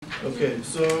Okay,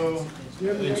 so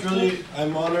it's really,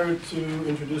 I'm honored to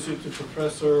introduce you to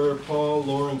Professor Paul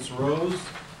Lawrence Rose.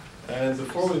 And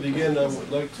before we begin, I would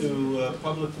like to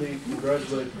publicly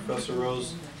congratulate Professor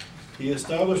Rose. He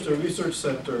established a research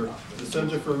center, the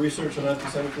Center for Research on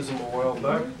Anti-Semitism, a while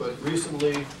back, but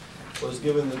recently was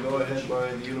given the go-ahead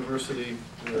by the university,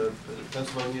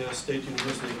 Pennsylvania State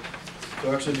University, to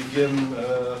actually begin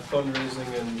fundraising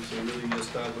and to really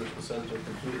establish the center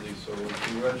completely. So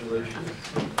congratulations.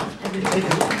 I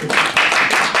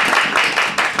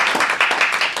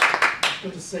was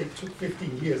going to say it took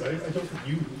 15 years. I don't think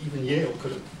you, even Yale,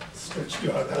 could have stretched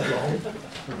you out that long.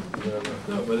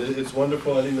 No, but it's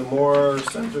wonderful. I think the more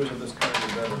centers of this kind,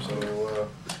 the better.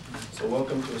 So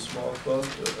welcome to a small club,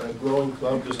 a growing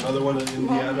club. There's another one in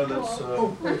Indiana that's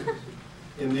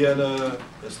Indiana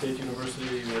State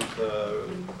University with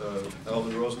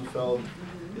Alvin Rosenfeld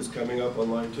is coming up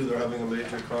online too. They're having a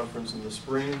major conference in the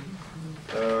spring.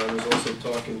 There's also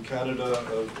talk in Canada.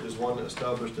 There's one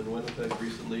established in Winnipeg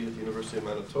recently at the University of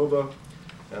Manitoba,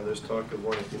 and there's talk of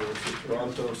one at the University of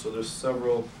Toronto. So there's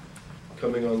several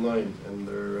coming online, and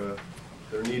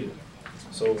they're needed.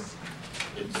 So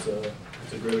it's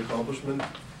a great accomplishment.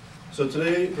 So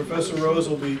today, Professor Rose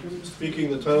will be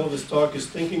speaking. The title of his talk is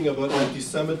Thinking About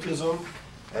Anti-Semitism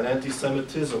and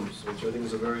Anti-Semitisms, which I think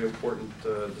is a very important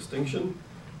distinction.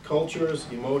 Cultures,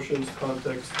 emotions,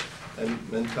 context, and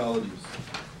mentalities.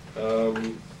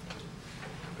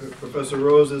 Professor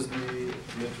Rose is the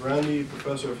Mitrani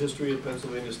Professor of History at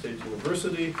Pennsylvania State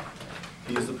University.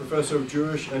 He is the Professor of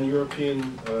Jewish and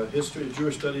European History,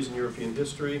 Jewish Studies and European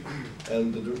History,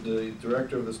 and the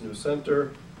Director of this new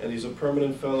center. And he's a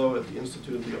permanent fellow at the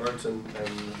Institute of the Arts and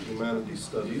Humanities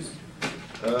Studies.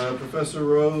 Professor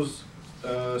Rose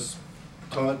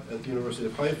taught at the University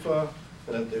of Haifa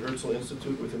and at the Herzl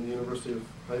Institute within the University of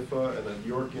Haifa and at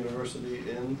York University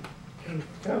in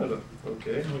Canada.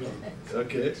 Okay.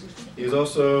 Okay. He's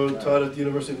also taught at the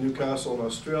University of Newcastle in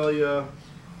Australia,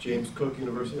 James Cook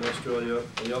University in Australia,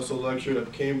 and he also lectured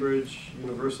at Cambridge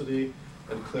University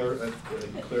and Clare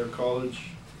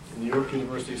College, New York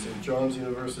University, St. John's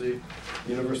University,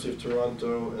 University of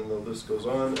Toronto, and the list goes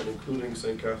on, and including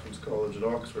St. Catherine's College at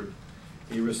Oxford.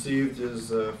 He received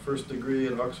his first degree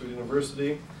at Oxford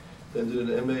University, then did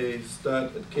an MA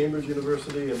Stat at Cambridge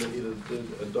University, and then he did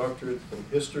a doctorate in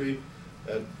history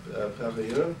at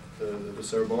Paris, the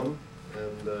Sorbonne,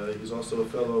 and he's also a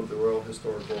fellow of the Royal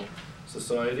Historical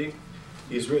Society.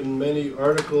 He's written many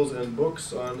articles and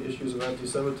books on issues of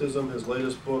anti-Semitism. His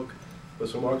latest book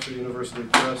was from Oxford University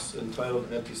Press entitled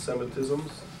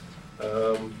Anti-Semitisms.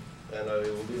 And I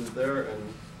will leave it there,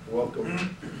 and welcome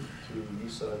to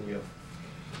Lisa and Yale.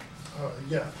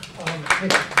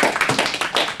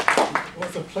 Well,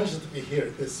 it's a pleasure to be here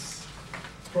at this,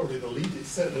 probably the leading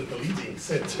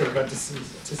center of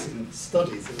anti-Semitism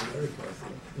studies in America, I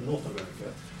think, in North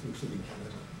America, including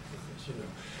Canada, as you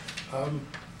know.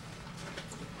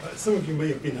 Some of you may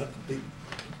have been at the big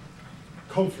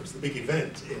conference, the big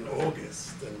event in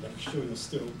August, and I'm sure you're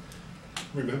still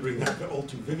remembering that all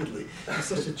too vividly. It's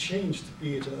such a change to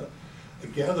be at a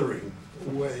gathering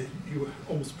where you were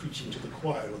almost preaching to the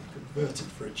choir, or converted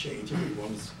for a change.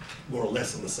 Everyone's more or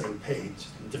less on the same page,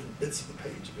 and different bits of the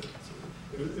page, but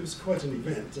it was quite an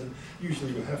event, and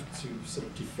usually you have to sort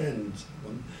of defend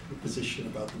your position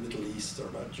about the Middle East, or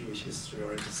about Jewish history,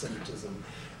 or anti-Semitism,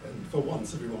 and for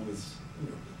once everyone was,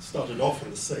 started off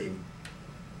on the same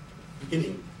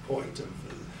beginning point of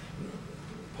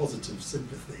positive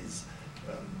sympathies,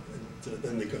 and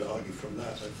then they could argue from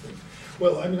that, I think.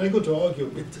 Well, I mean, I'm going to argue a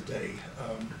bit today.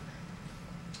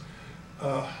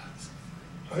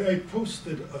 I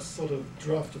posted a sort of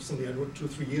draft of something I wrote 2 or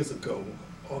 3 years ago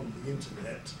on the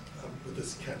internet with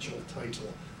this catch-all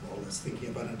title, more or less, Thinking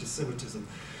About Anti-Semitism.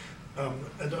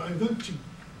 And I'm going to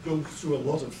go through a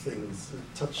lot of things,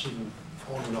 touching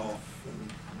on and off,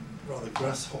 and rather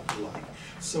grasshopper-like.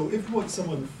 So if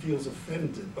someone feels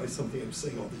offended by something I'm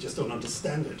saying, or they just don't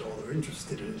understand it, or they're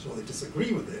interested in it, or they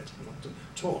disagree with it, and want to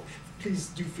talk, please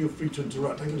do feel free to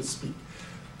interrupt. I'm going to speak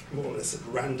more or less at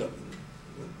random,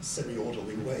 in a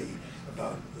semi-orderly way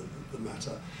about the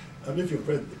matter. If you've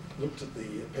looked at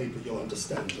the paper, you'll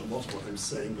understand a lot of what I'm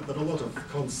saying, but there are a lot of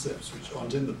concepts which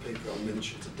aren't in the paper I'll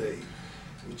mention today,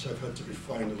 which I've had to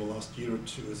refine in the last year or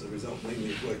two as a result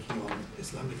mainly of working on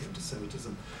Islamic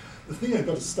anti-Semitism. The thing I've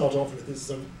got to start off with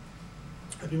is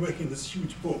I've been working this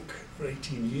huge book for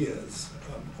 18 years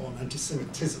on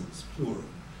anti-Semitisms, plural.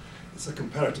 It's a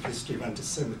comparative history of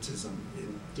anti-Semitism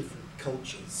in different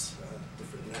cultures,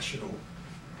 different national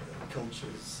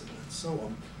cultures, and so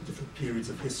on, different periods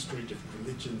of history, different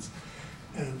religions.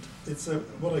 And it's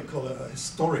what I call a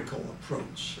historical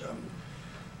approach.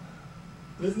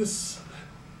 it's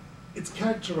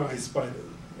characterized by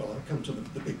well, I'll come to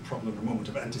the big problem in a moment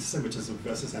of anti-Semitism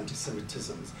versus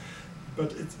anti-Semitisms.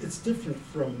 But it's different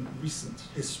from recent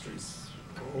histories,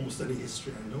 or almost any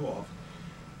history I know of,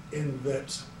 in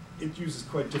that it uses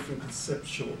quite different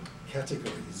conceptual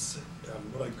categories,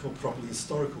 what I call properly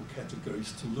historical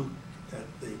categories, to look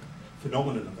at the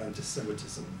phenomenon of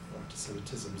anti-Semitism or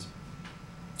anti-Semitisms.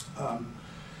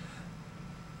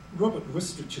 Robert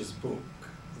Wistrich's book,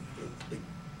 the big,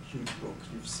 huge book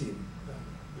you've seen,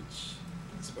 which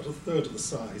is about a third of the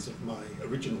size of my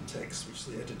original text, which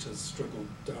the editors struggled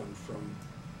down from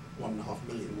 1.5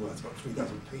 million words, about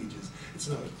 3,000 pages. It's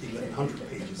now 1,100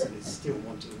 pages and it's still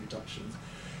wanting reductions,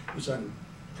 which I'm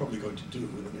probably going to do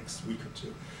in the next week or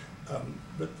two.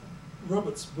 But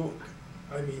Robert's book,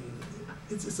 I mean,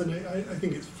 I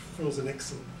think it fulfills an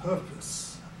excellent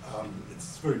purpose.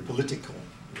 It's very political.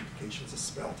 The implications are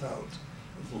spelt out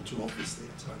a little too obviously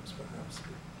at times, perhaps.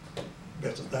 But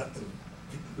better that than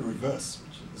the reverse,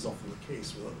 which is often the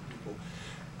case with other people.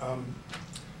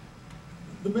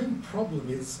 The main problem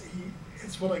is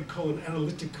it's what I call an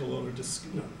analytical or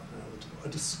a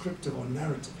descriptive or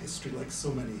narrative history, like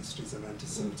so many histories of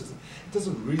anti-Semitism. It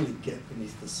doesn't really get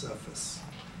beneath the surface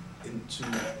into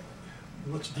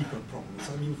much deeper problems.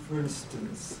 I mean, for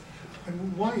instance,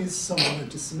 why is someone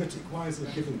anti-Semitic? Why is a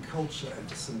given culture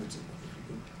anti-Semitic? If you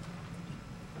can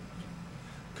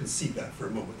concede that for a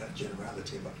moment, that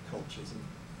generality about cultures and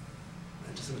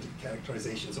anti-Semitic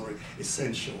characterizations or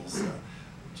essentials,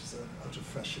 which is an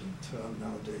out-of-fashion term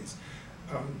nowadays.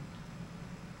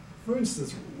 For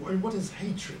instance, what is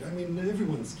hatred? I mean,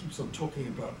 everyone keeps on talking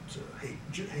about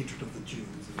hatred of the Jews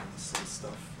and all this sort of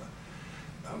stuff.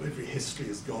 Every history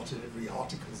has got it, every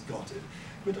article's got it.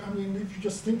 But I mean, if you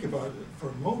just think about it for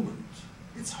a moment,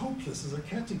 it's hopeless as a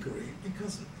category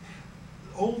because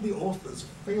all the authors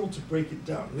fail to break it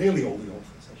down, nearly all the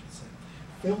authors, I should say,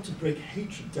 fail to break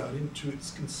hatred down into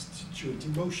its constituent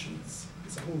emotions.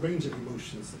 There's a whole range of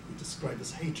emotions that we describe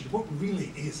as hatred. What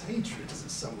really is hatred? Is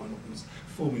it someone who's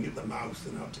foaming at the mouth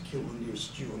and out to kill the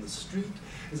nearest Jew on the street?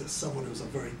 Is it someone who's a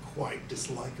very quiet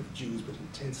dislike of Jews but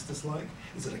intense dislike?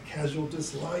 Is it a casual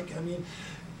dislike? I mean,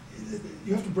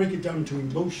 you have to break it down into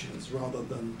emotions rather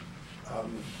than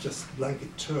just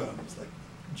blanket terms like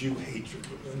Jew hatred,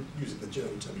 and using the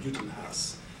German term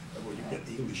Judenhass, where you get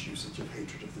the English usage of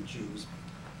hatred of the Jews,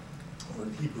 or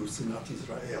in Hebrew, Sinat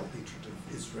Israel, hatred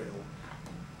of Israel,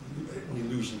 an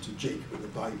allusion to Jacob in the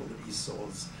Bible, that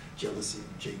Esau's jealousy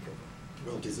of Jacob,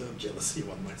 well-deserved jealousy,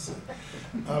 one might say.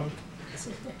 It's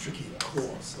a tricky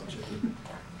core subject.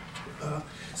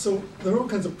 So there are all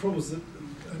kinds of problems that,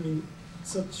 I mean,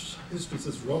 such histories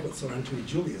as Roberts or Antony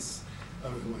Julius,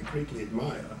 whom I greatly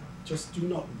admire, just do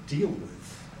not deal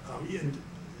with. And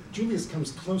Julius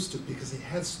comes close to it because he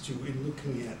has to in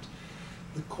looking at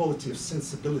the quality of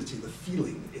sensibility, the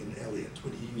feeling in Eliot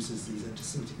when he uses these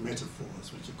anti-Semitic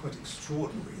metaphors, which are quite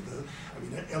extraordinary. I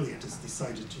mean, Eliot has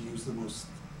decided to use the most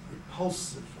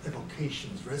repulsive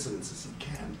evocations, resonances he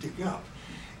can dig up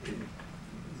in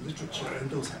literature, and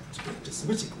those happen to be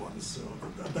anti-Semitic ones. So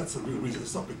that's the real reason.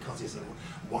 It's not because he's a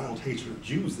wild hater of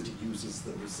Jews that he uses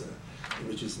those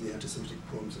images in the anti-Semitic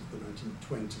poems of the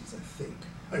 1920s, I think.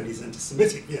 I mean, he's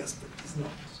anti-Semitic, yes, but he's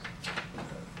not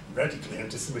radically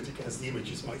anti-Semitic as the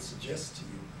images might suggest to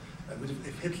you. But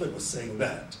if Hitler was saying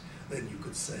that, then you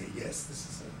could say, yes, this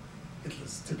is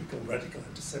Hitler's typical radical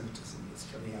anti-Semitism that's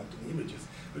coming out in the images.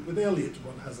 But with Eliot,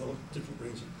 one has a different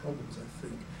range of problems, I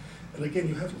think. And again,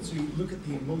 you have to look at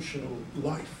the emotional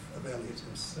life of Eliot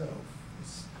himself,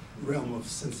 this realm of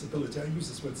sensibility. I use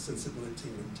this word sensibility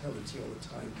and mentality all the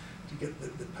time to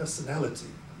get the personality,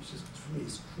 which is, for me,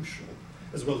 is crucial,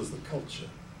 as well as the culture.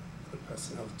 The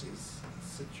personality is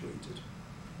situated.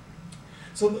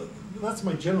 So that's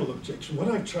my general objection. What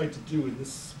I've tried to do in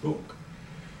this book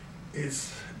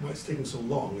is, why it's taken so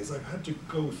long, is I've had to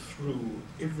go through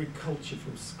every culture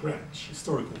from scratch,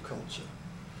 historical culture,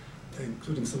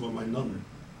 including some of my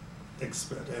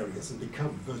non-expert areas, and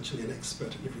become virtually an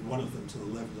expert in every one of them to the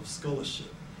level of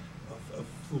scholarship, of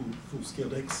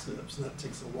full-scale excerpts, and that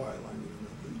takes a while. I mean,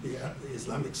 the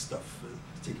Islamic stuff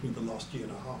it's taken me the last year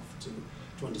and a half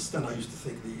to understand. I used to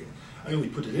think I only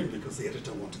put it in because the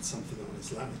editor wanted something on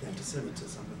Islamic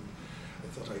anti-Semitism, and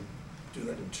I thought I'd do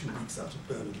that in 2 weeks out of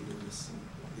Bernard Lewis and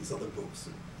these other books.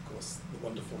 And of course, the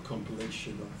wonderful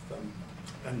compilation of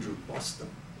Andrew Boston,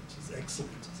 which is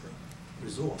excellent as a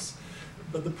resource.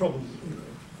 But the problem,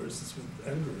 for instance, with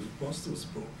Andrew Boston's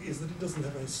book is that it doesn't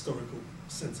have a historical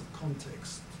sense of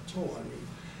context at all. I mean,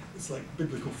 it's like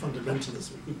biblical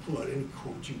fundamentalism. You can pull out any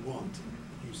quote you want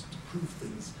and use it to prove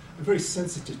things. I'm very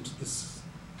sensitive to this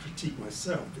critique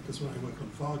myself, because when I work on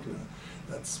Wagner,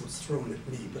 that's what's thrown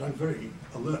at me. But I'm very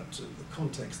alert to the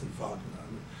context in Wagner.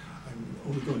 I'm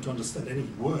only going to understand any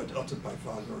word uttered by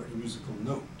Wagner or any musical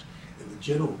note in the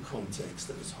general context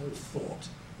of his whole thought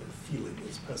and feeling,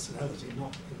 his personality,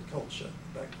 not in culture,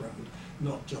 background,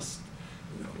 not just,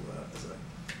 as a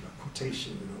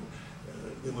quotation,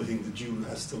 the only thing the Jew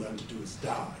has to learn to do is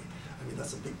die. I mean,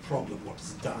 that's a big problem. What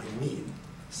does die mean?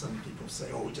 Some people say,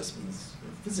 oh, it just means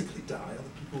physically die. Other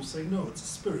people say, no, it's a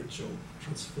spiritual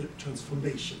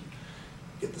transformation.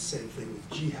 You get the same thing with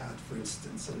jihad, for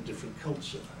instance, in a different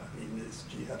culture. I mean, is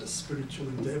jihad a spiritual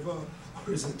endeavor,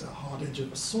 or is it a hard edge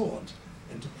of a sword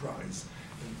enterprise?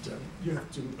 And you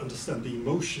have to understand the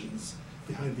emotions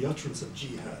behind the utterance of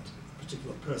jihad, a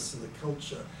particular person, the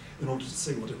culture, in order to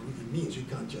say what it really means. You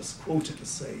can't just quote it to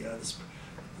say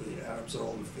the Arabs are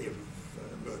all in favor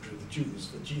of murdering the Jews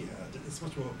for jihad. It's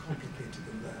much more complicated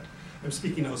than that. I'm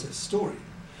speaking now as a historian.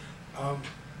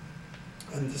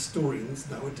 And historians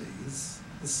nowadays,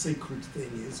 the sacred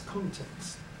thing is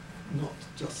context, not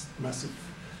just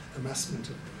amassing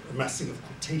of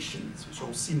quotations, which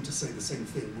all seem to say the same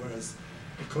thing, whereas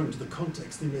according to the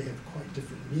context, they may have quite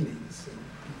different meanings. And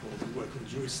people who work in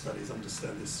Jewish studies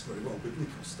understand this very well,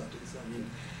 biblical studies. I mean,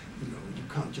 you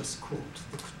can't just quote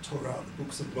the Torah, the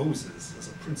books of Moses, as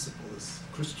a principle, as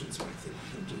Christians might think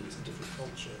we can do. It's a different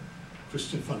culture.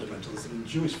 Christian fundamentalism and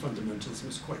Jewish fundamentalism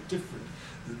is quite different.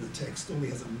 The text only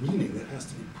has a meaning that has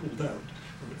to be pulled out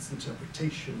from its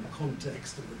interpretation,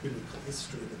 context, and rabbinical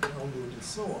history, the Talmud, and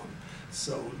so on.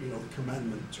 So, the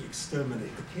commandment to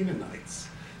exterminate the Canaanites,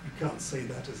 you can't say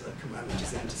that as a commandment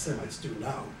as anti-Semites do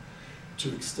now,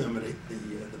 to exterminate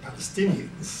the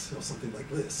Palestinians, or something like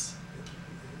this.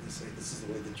 They say this is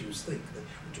the way the Jews think, that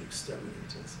we're to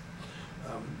exterminate us.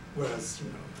 Whereas,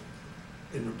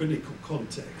 in rabbinical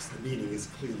context, the meaning is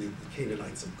clearly the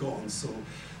Canaanites have gone, so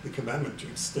the commandment to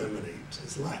exterminate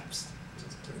has lapsed. It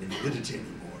doesn't have any validity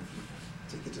anymore if you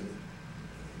take it in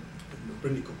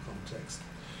rabbinical context.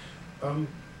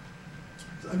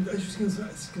 As you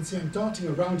can see, I'm darting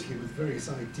around here with various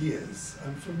ideas,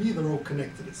 and for me they're all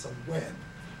connected. It's a web,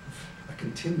 a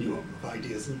continuum of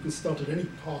ideas, and you can start at any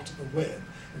part of the web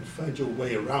and find your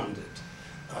way around it.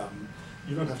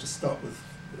 You don't have to start with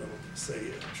say,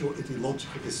 a pure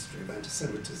ideological history of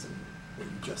anti-Semitism, where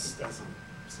you just, as in,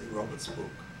 say, Robert's book,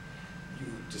 you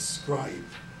describe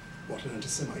what an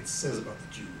anti-Semite says about the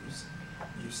Jews,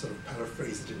 you sort of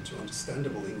paraphrase it into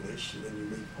understandable English, and then you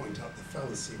may point out the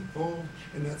fallacy involved,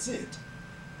 and that's it,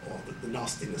 or the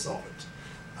nastiness of it.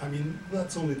 I mean,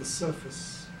 that's only the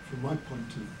surface from my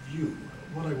point of view.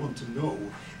 What I want to know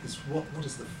is what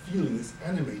is the feeling that's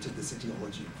animated this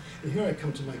ideology. And here I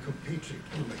come to my compatriot,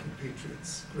 one of my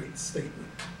compatriots' great statement,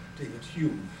 David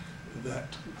Hume,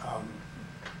 that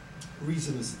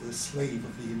reason is the slave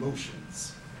of the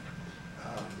emotions,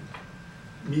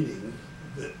 meaning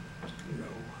that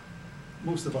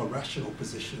most of our rational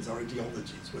positions are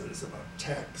ideologies, whether it's about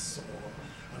tax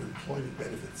or unemployment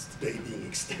benefits today being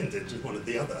extended to one or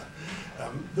the other.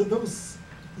 Those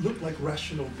look like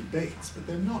rational debates, but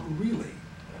they're not really.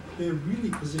 They're really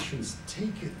positions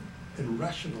taken and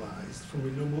rationalized from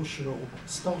an emotional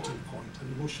starting point,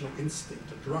 an emotional instinct,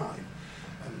 a drive.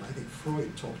 And I think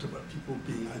Freud talked about people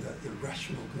being either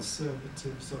irrational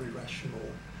conservatives or irrational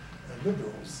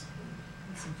liberals.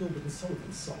 It's a Gilbert and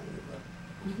Sullivan song about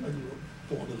are you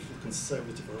born a little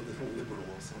conservative or a little liberal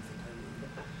or something, I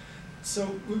remember.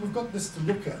 So we've got this to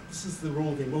look at. This is the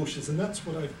role of emotions, and that's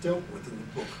what I've dealt with in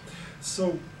the book.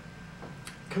 So,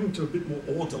 coming to a bit more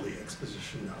orderly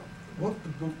exposition now, what the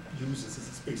book uses as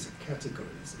its basic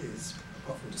categories is,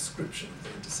 apart from description of the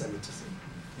anti-Semitism,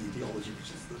 the ideology,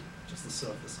 which is just the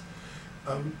surface,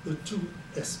 there are two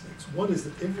aspects. One is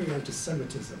that every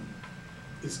anti-Semitism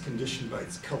is conditioned by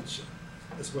its culture,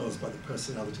 as well as by the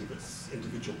personality of its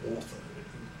individual author, in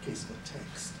the case of a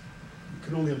text. You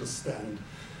can only understand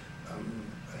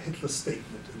a Hitler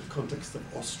statement in the context of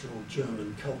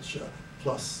Austro-German culture,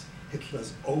 plus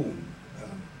Hitler's own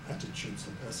attitudes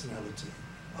and personality.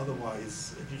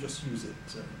 Otherwise, if you just use it,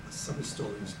 as some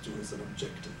historians do, as an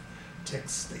objective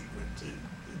text statement,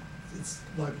 it's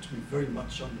liable to be very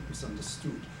much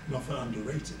misunderstood and often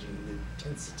underrated in the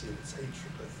intensity of its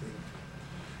hatred, I think.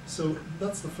 So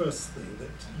that's the first thing,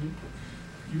 that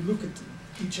you look at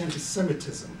each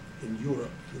anti-Semitism in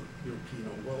Europe, European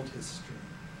or world history,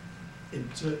 in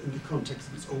the context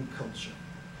of its own culture.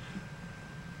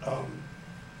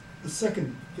 The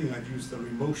second thing I've used are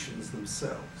emotions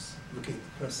themselves, looking at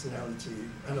the personality,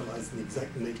 analyzing the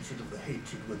exact nature of the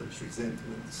hatred, whether it's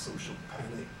resentment, social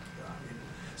panic,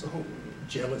 there's a whole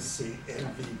jealousy,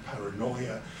 envy,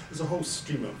 paranoia. There's a whole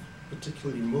stream of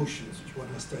particular emotions which one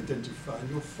has to identify. And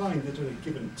you'll find that in a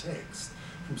given text,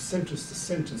 from sentence to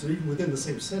sentence, or even within the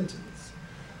same sentence,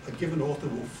 a given author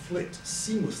will flit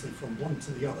seamlessly from one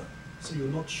to the other. So you're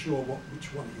not sure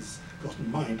which one he's got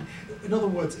in mind. In other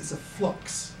words, it's a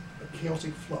flux, a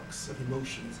chaotic flux of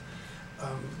emotions.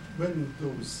 When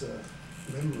those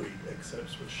memory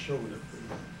excerpts were shown at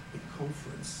the big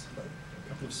conference by a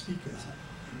couple of speakers,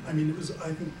 I mean,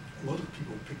 I think a lot of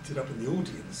people picked it up in the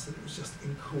audience that it was just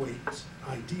inchoate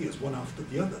ideas, one after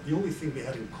the other. The only thing they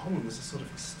had in common was a sort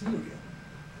of hysteria.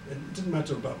 And it didn't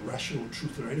matter about rational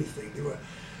truth or anything.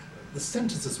 The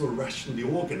sentences were rationally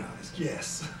organized,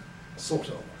 yes, sort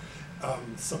of.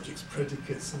 Subjects,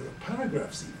 predicates, and there were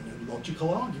paragraphs even, and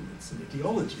logical arguments and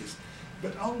ideologies.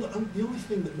 But the only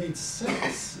thing that made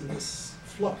sense in this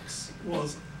flux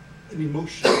was an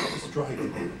emotion that was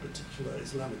driving a particular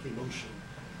Islamic emotion.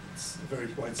 It's very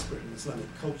widespread in Islamic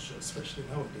culture, especially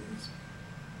nowadays.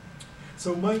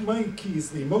 So my key is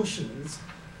the emotions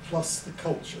plus the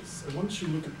cultures. And once you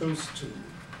look at those two,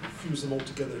 and fuse them all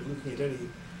together, looking at any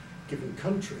given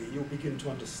country, you'll begin to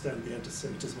understand the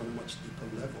anti-Semitism on a much deeper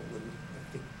level than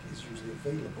I think is usually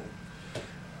available.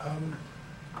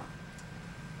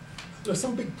 There are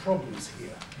some big problems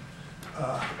here.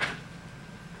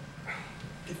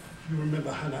 If you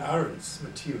remember Hannah Arendt's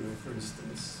material, for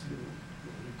instance, you'll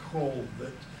recall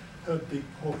that her big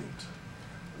point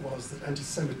was that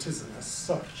anti-Semitism as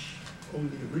such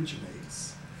only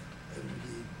originates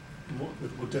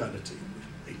with modernity,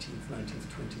 the 18th, 19th,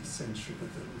 20th century,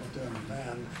 with the modern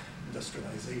man,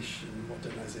 industrialization,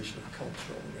 modernization of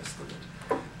culture, all the rest of it.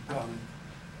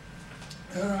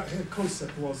 Her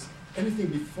concept was anything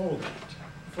before that,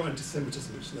 before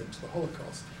anti-Semitism, which led to the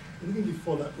Holocaust, anything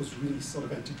before that was really sort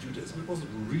of anti-Judaism. It wasn't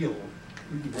really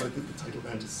worthy of the title of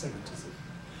anti-Semitism.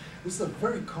 This is a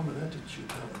very common attitude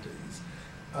nowadays.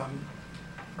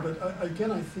 But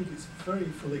again, I think it's very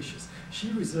fallacious.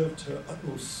 She reserved her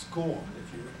utmost scorn,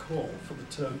 if you recall, for the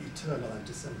term eternal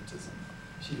anti-Semitism.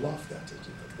 She laughed at it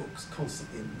in her books,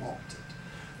 constantly mocked it.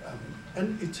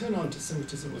 And eternal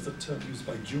anti-Semitism was a term used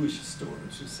by Jewish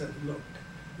historians who said, look,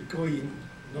 the Goyim,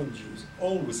 non-Jews,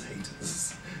 always hate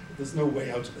us. There's no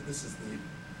way out of it. This is the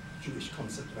Jewish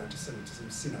concept of anti-Semitism,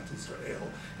 Sinat Israel.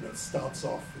 It starts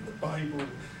off in the Bible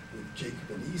with Jacob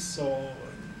and Esau,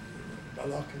 and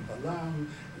Balak and Balaam,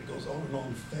 and it goes on and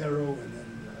on, Pharaoh, and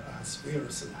then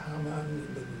Ahasuerus and Haman,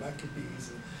 and then the Maccabees.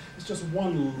 And it's just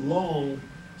one long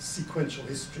sequential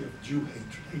history of Jew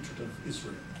hatred of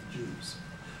Israel, the Jews.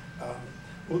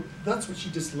 Well, that's what she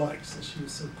disliked, since she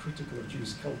was so critical of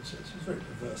Jewish culture. She was very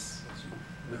perverse, as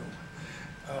you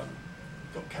know.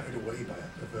 Got carried away by her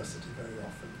perversity very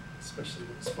often, especially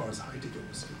as far as Heidegger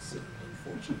was concerned,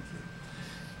 unfortunately.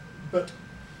 But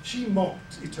she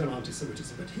mocked eternal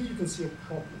anti-Semitism, but here you can see a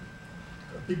problem,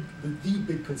 the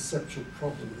big conceptual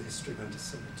problem of the history of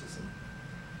anti-Semitism.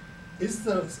 Is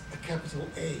there a capital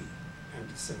A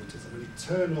anti-Semitism, an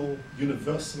eternal,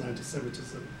 universal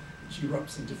anti-Semitism, which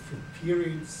erupts in different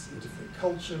periods, in different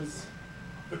cultures,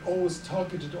 but always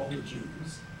targeted on the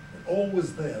Jews, and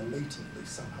always there latently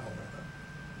somehow or other?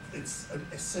 It's an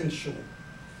essential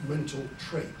mental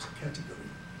trait, category,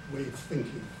 way of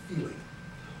thinking, feeling.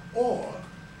 Or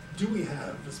do we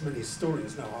have, as many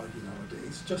historians now argue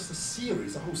nowadays, just a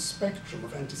series, a whole spectrum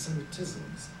of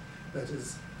anti-Semitisms, that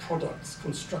is, products,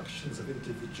 constructions of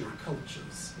individual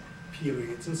cultures,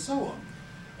 periods, and so on?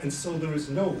 And so there is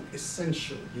no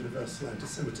essential universal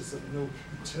anti-Semitism, no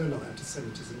eternal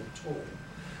anti-Semitism at all.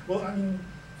 Well, I mean,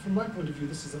 from my point of view,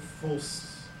 this is a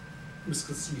false,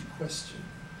 misconceived question,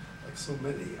 like so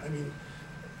many. I mean,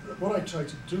 what I try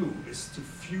to do is to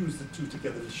fuse the two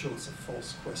together to show it's a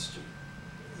false question.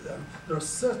 There are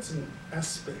certain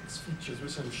aspects, features,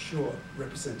 which I'm sure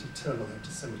represent eternal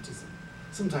anti-Semitism.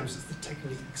 Sometimes it's the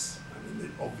techniques, I mean,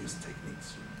 the obvious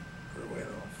techniques you're aware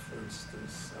of, for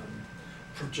instance,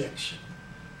 projection.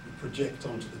 You project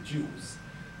onto the Jews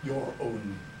your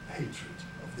own hatred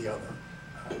of the other,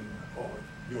 or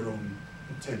your own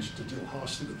intention to deal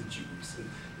harshly with the Jews, and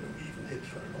even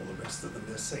Hitler and all the rest of them.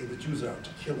 They're saying the Jews are out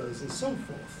to kill us, and so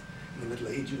forth. In the Middle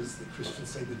Ages, the Christians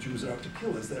say the Jews are out to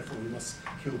kill us, therefore we must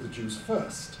kill the Jews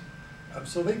first.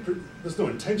 So there's no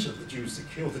intention of the Jews to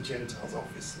kill the Gentiles,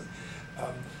 obviously.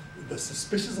 They're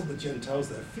suspicious of the Gentiles,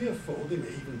 they're fearful, they may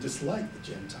even dislike the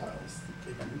Gentiles,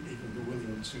 they may even be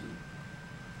willing to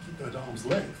keep them at arm's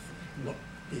length, and not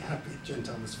be happy at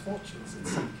Gentile misfortunes in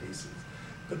some cases.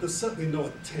 But there's certainly no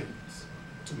attempt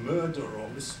to murder or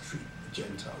mistreat the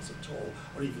Gentiles at all,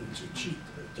 or even to cheat,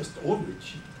 just ordinarily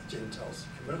cheat the Gentiles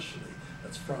commercially.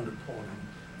 That's frowned upon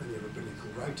in many rabbinical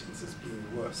writings as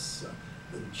being worse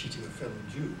than cheating a fellow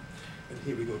Jew. And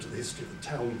here we go to the history of the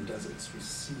Talmud as it's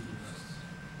received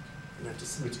in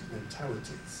anti-Semitic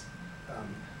mentalities.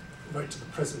 Right to the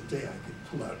present day, I could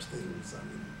pull out things. I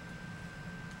mean,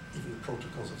 even the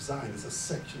Protocols of Zion is a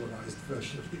secularized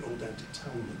version of the old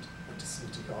anti-Talmud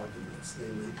anti-Semitic arguments,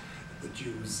 namely that the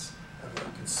Jews have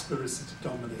a conspiracy to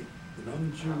dominate the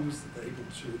non-Jews, that they're able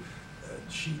to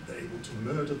cheat, they're able to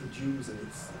murder the Jews, and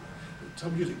it's the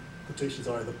Talmudic quotations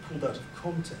are either pulled out of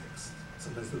context,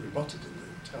 sometimes they're rebutted in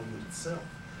the Talmud itself,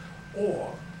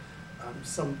 or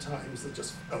sometimes they're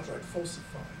just outright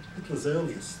falsified. Hitler's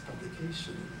earliest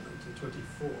publication in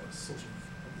 1924, a sort of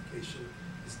publication,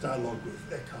 his dialogue with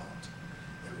Eckhart,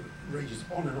 rages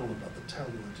on and on about the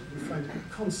Talmud, and you find it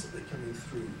constantly coming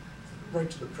through right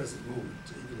to the present moment,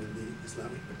 even in the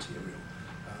Islamic material.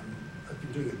 I've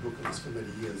been doing a book on this for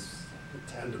many years, in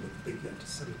tandem with the big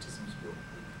anti-Semitism book.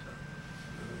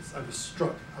 I was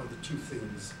struck how the two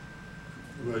things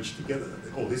merged together,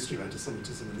 the whole history of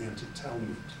anti-Semitism and the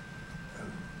anti-Talmud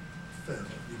fervor.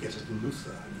 You get it in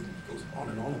Luther. I mean, it goes on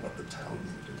and on about the Talmud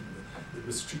and the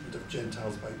mistreatment of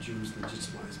Gentiles by Jews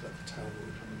legitimized by the Talmud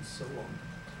and so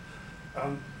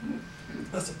on.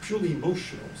 That's a purely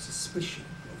emotional suspicion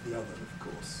of the other, of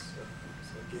course.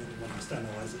 So again, one must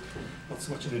analyze it not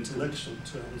so much in intellectual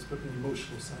terms, but in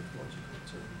emotional, psychological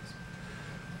terms.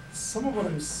 Some of what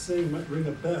I'm saying might ring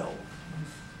a bell.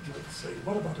 You might say,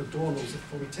 what about Adorno's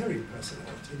authoritarian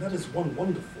personality? And that is one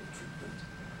wonderful treatment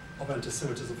of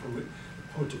anti-Semitism from the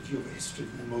point of view of a history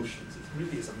of the emotions. It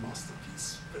really is a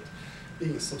masterpiece. But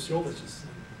being a sociologist,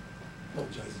 I'm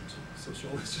apologizing to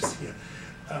sociologists here,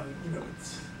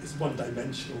 it's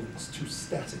one-dimensional, it's too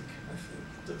static, I think.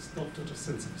 It does not have a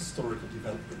sense of historical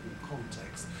development and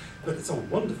context, but it's a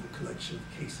wonderful collection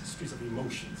of case histories of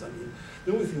emotions. I mean,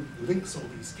 the only thing that links all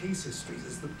these case histories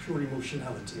is the pure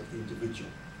emotionality of the individual,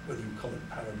 whether you call it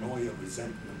paranoia,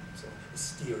 resentment, or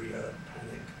hysteria,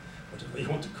 panic, whatever you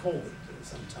want to call it,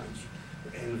 sometimes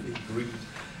envy, greed,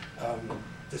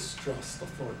 distrust,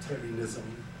 authoritarianism,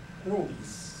 and all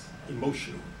these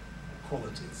emotional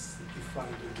qualities that you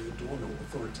find in the Adorno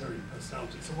authoritarian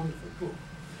personality. It's a wonderful book,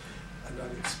 and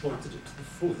I've exploited it to the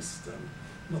fullest,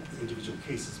 not the individual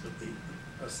cases, but the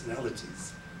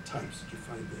personalities, types that you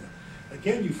find there.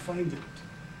 Again, you find it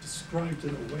described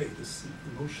in a way, this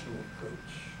emotional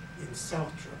approach, in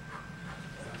Sartre.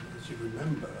 As you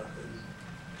remember,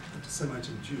 in Anti-Semite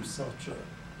and Jew, Sartre,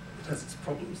 it has its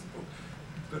problems, the book,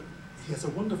 but he has a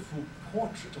wonderful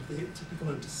portrait of the typical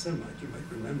anti-Semite, you might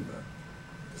remember,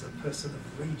 as a person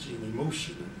of raging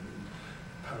emotion and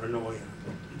paranoia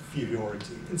and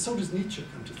inferiority. And so does Nietzsche,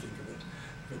 come to think of it,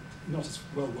 but not as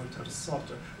well worked out as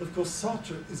Sartre. But of course,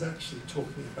 Sartre is actually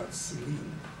talking about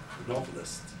Céline, the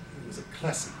novelist. It was a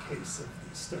classic case of the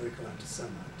hysterical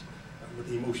anti-Semite, where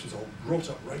the emotions are brought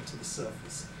up right to the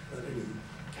surface, without any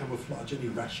camouflage, any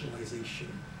rationalization.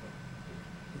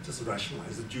 It doesn't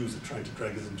rationalize the Jews are trying to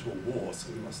drag us into a war, so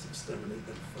we must exterminate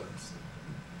them first.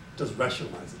 It does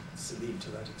rationalize it, Céline, to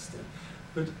that extent.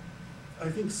 But I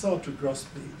think Sartre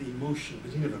grasped the emotion,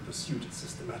 but he never pursued it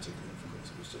systematically, of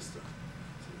course. It was just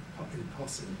in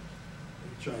passing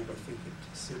jibe, I think,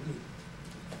 at Céline.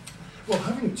 Well,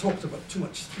 having talked about too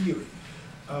much theory,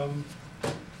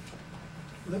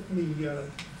 let me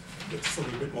get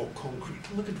something a bit more concrete.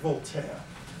 Look at Voltaire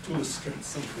to illustrate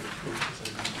some of the approaches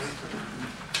I mentioned.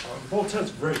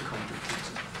 Voltaire's very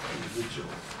complicated individual.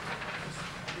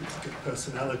 Intricate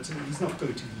personality. He's not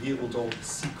going to yield all his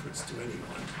secrets to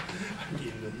anyone. I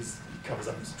mean, he covers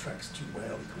up his tracks too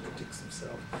well. He contradicts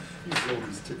himself. He uses all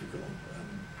these typical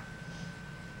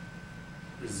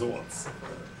resorts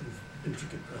of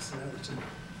intricate personality.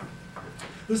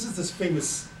 This is this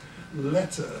famous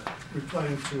letter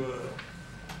replying to a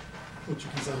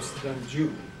Portuguese Amsterdam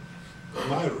Jew, a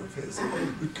admirer of his,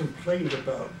 who complained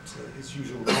about his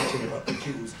usual writing about the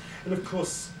Jews. And of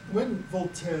course, when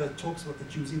Voltaire talks about the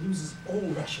Jews, he loses all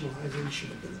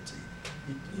rationalization ability.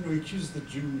 He accuses the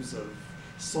Jews of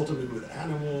sodomy with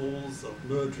animals, of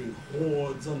murdering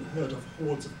hordes, unheard of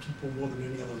hordes of people more than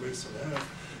any other race on earth,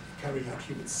 carrying out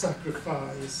human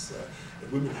sacrifice,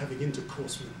 women having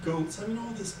intercourse with goats. I mean,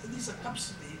 all this, these are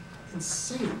absolutely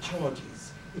insane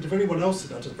charges. And if anyone else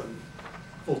had uttered them,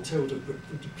 Voltaire would have ripped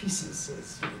them to pieces,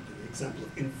 as the example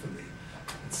of infamy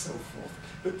and so forth.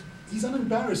 But he's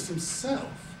unembarrassed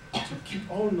himself to keep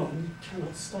on and on. He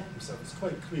cannot stop himself. It's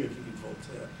quite clear if you read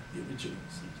Voltaire, the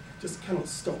originals. He just cannot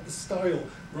stop. The style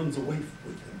runs away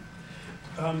with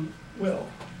him. Well,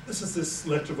 this is this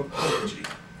letter of apology.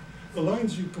 The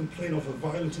lines you complain of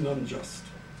are violent and unjust.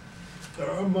 There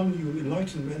are among you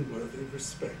enlightened men worthy of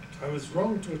respect. I was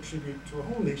wrong to attribute to a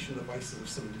whole nation the vices of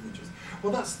some individuals.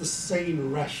 Well, that's the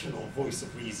sane, rational voice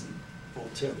of reason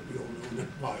Voltaire that we all know and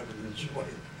admire and enjoy.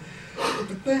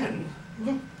 But then,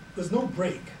 look, there's no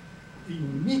break.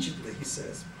 Immediately, he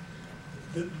says,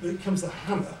 there comes the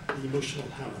hammer, the emotional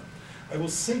hammer. I will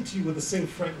say to you with the same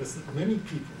frankness that many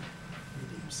people,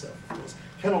 reading himself, of course,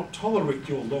 cannot tolerate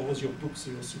your laws, your books,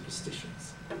 or your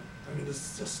superstitions. I mean,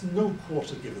 there's just no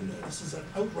quarter given there. This is an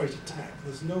outright attack.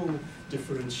 There's no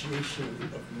differentiation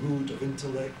of mood, of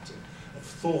intellect, of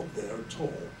thought there at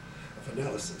all, of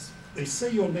analysis. They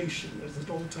say your nation has at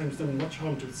all times done much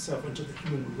harm to itself and to the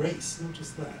human race.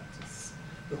 Notice that.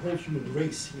 The whole human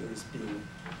race here is being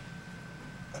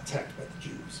attacked by the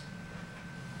Jews.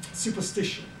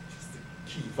 Superstition, which is the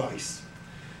key vice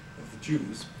of the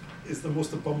Jews, is the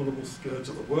most abominable scourge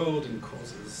of the world and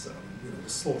causes the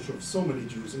slaughter of so many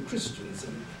Jews and Christians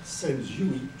and sends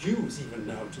Jews even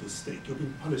now to the stake. You're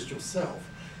being punished yourself.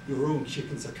 Your own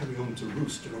chickens are coming home to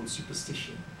roost, your own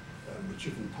superstition, which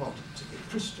you've imparted to the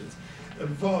Christians. And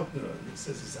Wagner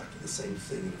says exactly the same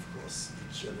thing, and of course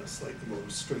Nietzsche, in a slightly more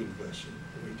restrained version,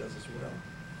 he does as well.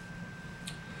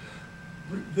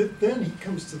 Then he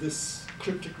comes to this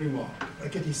cryptic remark.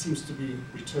 Again, he seems to be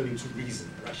returning to reason,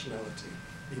 rationality.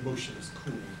 The emotion is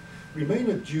cool. Remain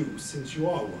a Jew since you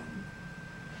are one.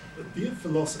 But be a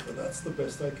philosopher, that's the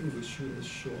best I can wish you in this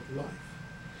short life.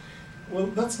 Well,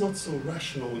 that's not so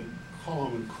rational and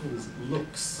calm and cool as it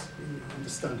looks. You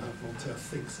understand how Voltaire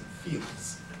thinks and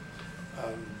feels.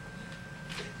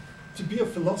 To be a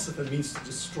philosopher means to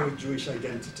destroy Jewish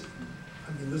identity.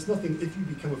 I mean, there's nothing, if you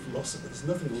become a philosopher, there's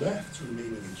nothing left to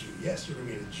remaining a Jew. Yes, you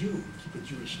remain a Jew, keep a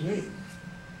Jewish name,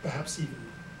 perhaps even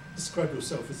describe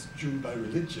yourself as Jew by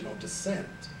religion or descent.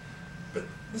 But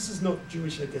this is not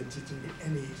Jewish identity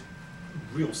in any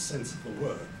real sense of the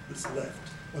word that's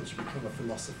left once you become a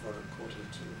philosopher according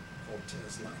to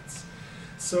Voltaire's lights.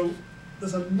 So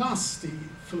there's a nasty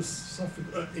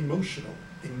philosophical, emotional,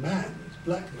 demand,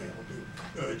 blackmail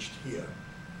being urged here,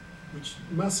 which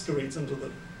masquerades under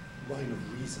the line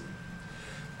of reason.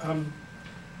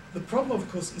 The problem, of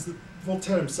course, is that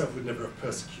Voltaire himself would never have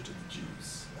persecuted the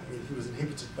Jews. I mean, he was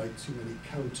inhibited by too many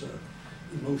counter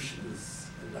emotions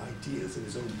and ideas in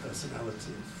his own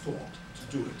personality and thought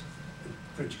to do it. And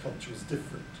French culture is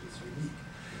different, it's unique.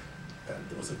 And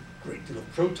there was a great deal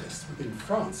of protest within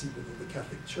France, even within the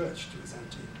Catholic Church, to his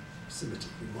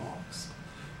anti-Semitic remarks,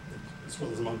 as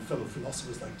well as among fellow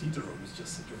philosophers like Diderot, who's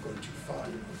just said, you're going too far,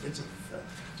 a bit of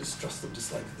distrust or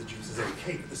dislike of the Jews is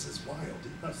okay, but this is wild.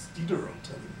 That's Diderot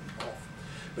telling him off.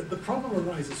 But the problem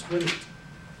arises when it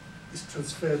is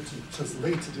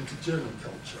translated into German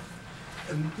culture.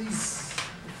 And these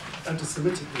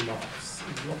anti-Semitic remarks,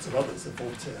 and lots of others of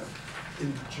Voltaire,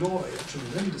 enjoy a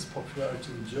tremendous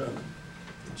popularity in Germany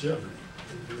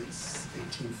in the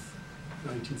 18th,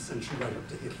 19th century, right up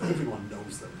to Hitler. Everyone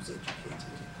knows them who's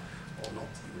educated, or not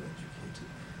even educated.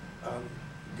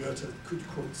 Goethe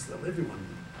quotes them, everyone,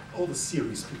 all the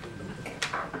serious people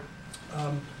know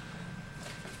them.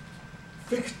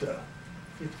 Fichte,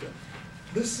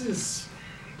 this is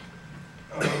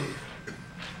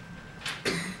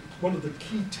one of the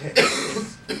key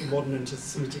texts of modern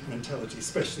anti-Semitic mentality,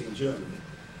 especially in Germany.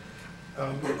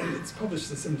 And it's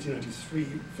published in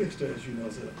 1793. Fichte, as you know,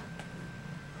 is a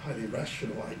highly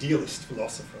rational, idealist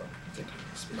philosopher,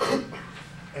 technically speaking.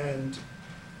 And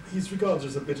he's regarded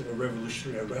as a bit of a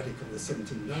revolutionary radical in the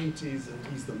 1790s, and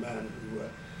he's the man who,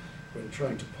 when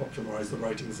trying to popularize the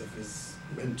writings of his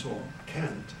mentor,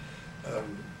 Kant,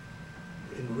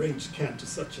 enraged Kant to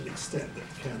such an extent that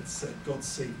Kant said, God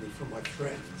save me from my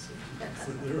friends.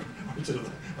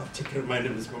 I'll take care of my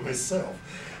enemies by myself.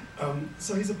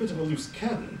 So he's a bit of a loose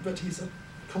cannon, but he's a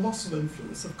colossal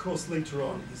influence. Of course, later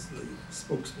on, he's the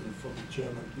spokesman for the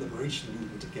German liberation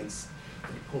movement against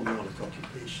the Napoleonic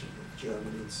occupation of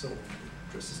Germany and so on, the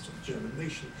addresses to the German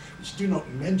nation, which do not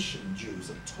mention Jews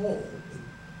at all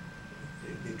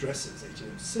in the addresses,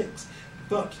 1806.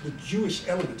 But the Jewish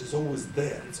element is always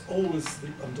there. It's always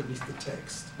underneath the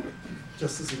text,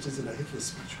 just as it is in a Hitler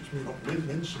speech, which may not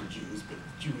mention Jews, but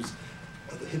Jews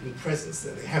are the hidden presence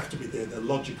there. They have to be there. They're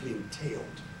logically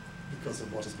entailed because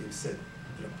of what is being said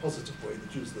in a positive way. The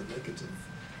Jews are the negative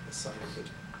side of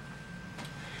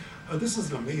it. This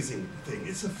is an amazing thing.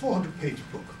 It's a 400-page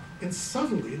book. And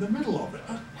suddenly, in the middle of it,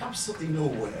 absolutely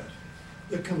nowhere,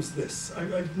 there comes this.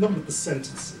 I numbered the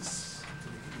sentences to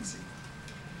make it easy.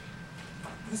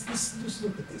 Just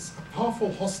look at this. A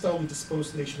powerful, hostilely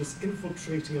disposed nation is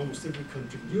infiltrating almost every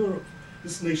country in Europe.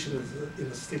 This nation is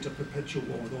in a state of perpetual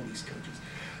war with all these countries.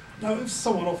 Now, if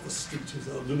someone off the street who's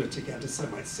a lunatic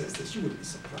anti-Semite says this, you wouldn't be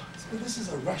surprised. But this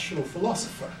is a rational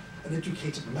philosopher, an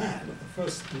educated man of the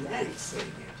first rank saying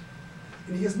it.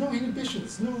 And he has no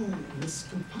inhibitions, no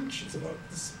miscompunctions about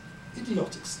this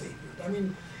idiotic statement. I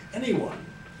mean, anyone,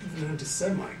 even an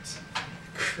anti-Semite,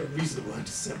 a reasonable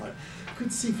anti-Semite,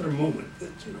 could see for a moment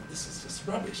that, you know, this is just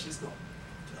rubbish. It's not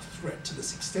a threat to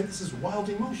this extent. This is wild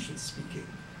emotion speaking.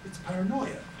 It's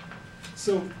paranoia.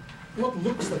 So what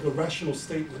looks like a rational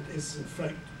statement is, in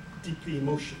fact, deeply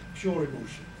emotion, pure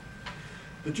emotion.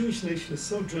 The Jewish nation is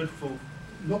so dreadful,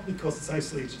 not because it's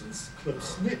isolated and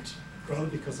close-knit, rather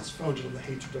because it's founded on the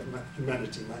hatred of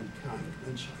humanity, mankind,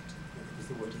 Menschheit, I think is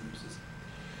the word he uses.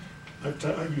 I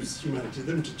use humanity,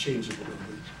 they're interchangeable in the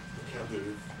vocabulary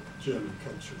of German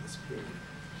culture in this period.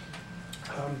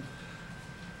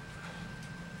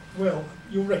 Well,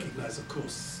 you'll recognize, of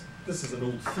course, this is an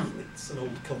old theme. It's an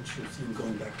old cultural theme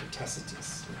going back to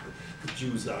Tacitus. The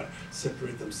Jews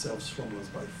separate themselves from us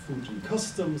by food and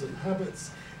customs and habits,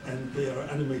 and they are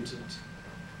animated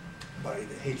by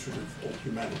the hatred of all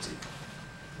humanity.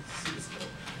 It's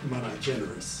humani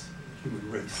generis, human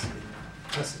race in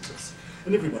Tacitus.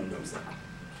 And everyone knows that.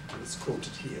 And it's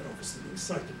quoted here, obviously being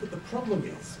cited. But the problem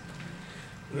is,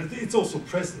 and it's also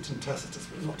present in Tacitus,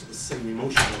 but not to the same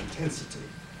emotional intensity.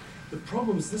 The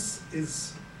problem is this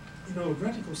is, you know, a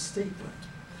radical statement.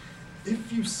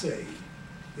 If you say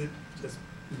that, as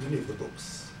many of the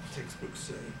books, textbooks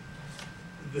say,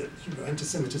 that, you know,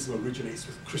 anti-Semitism originates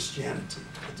with Christianity,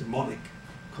 a demonic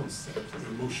concept, the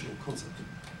emotional concept of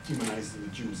humanizing the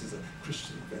Jews is a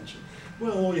Christian invention.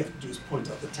 Well, all you have to do is point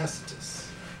out the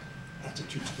Tacitus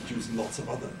attitude to the Jews and lots of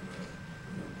other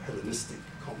Hellenistic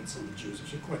comments on the Jews,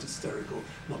 which are quite hysterical,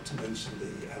 not to mention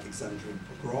the Alexandrian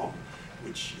pogrom,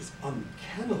 which is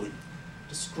uncannily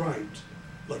described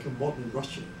like a modern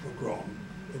Russian pogrom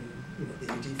in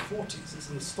the AD 40s. It's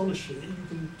an astonishing, you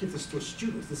can give this to a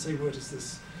student and say, where does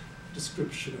this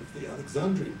description of the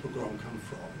Alexandrian pogrom come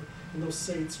from? And they'll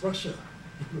say it's Russia,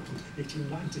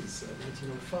 1890s,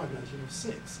 1905,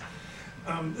 1906.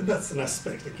 And that's an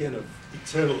aspect, again, of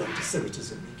eternal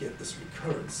anti-Semitism. We get this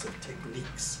recurrence of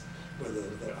techniques, whether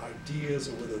they're ideas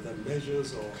or whether they're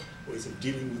measures or ways of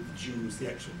dealing with the Jews, the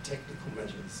actual technical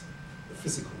measures, the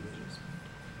physical measures.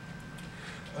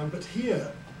 But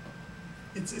here,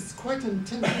 it's quite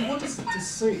intense. What does it to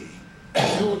say?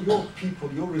 Your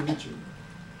people, your religion,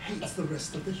 hates the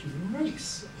rest of the human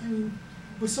race. I mean,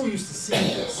 we're so used to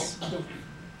seeing this.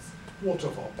 Water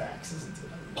off our backs, isn't it?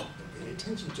 I mean, don't pay any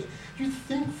attention to it. You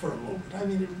think for a moment, I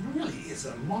mean, it really is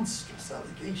a monstrous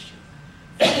allegation.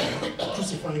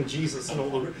 Crucifying Jesus and all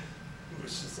the,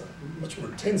 which is a much more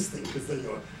intense thing because they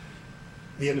are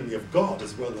the enemy of God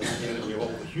as well as the enemy of all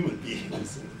the human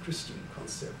beings in the Christian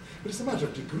concept. But it's a matter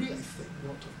of degree, I think,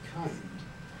 not of kind.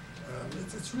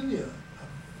 It's really an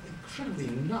incredibly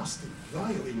nasty,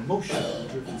 vile,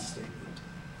 emotional-driven statement.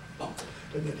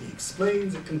 And then he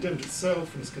explains it condemned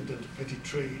itself and it's condemned to petty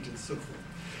trade and so forth.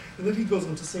 And then he goes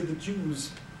on to say the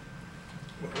Jews,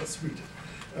 well, let's read it.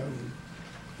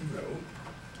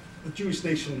 The Jewish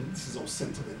nation, this is all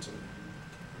sentimental,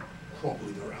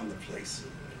 wobbling around the place.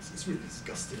 It's really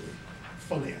disgustingly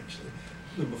funny, actually.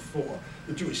 Number 4,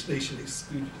 the Jewish nation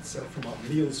excluded itself from our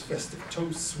meals, festive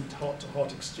toasts, sweet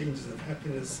heart-to-heart exchanges of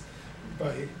happiness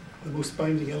by the most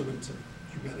binding element of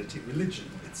humanity, religion.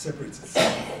 It separates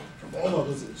itself from all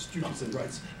others in its duties and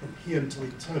rights from here until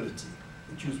eternity.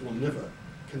 The Jews can never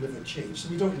change. So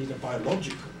we don't need a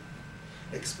biological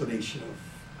explanation of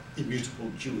immutable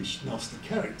Jewish nasty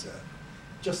character.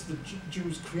 Just the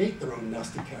Jews create their own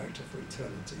nasty character for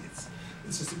eternity.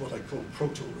 This is what I call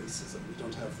proto-racism. We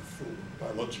don't have the full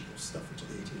biological stuff until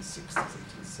the 1860s,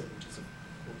 1870s, of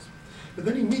course. But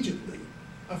then immediately,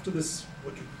 after this,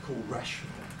 what you could call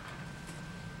rational,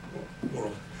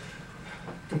 or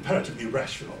comparatively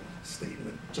rational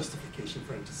statement, justification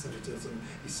for anti-Semitism,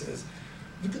 he says,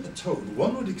 look at the tone.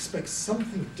 One would expect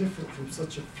something different from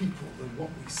such a people than what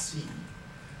we see.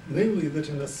 Namely, that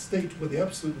in a state where the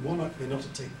absolute monarch may not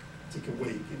take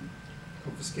away,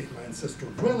 confiscate my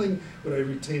ancestral dwelling, where I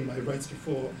retain my rights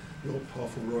before the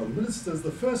all-powerful royal ministers,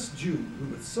 the first Jew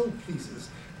who it so pleases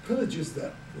pillages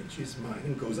that which is mine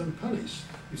and goes unpunished.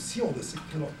 You see all this, it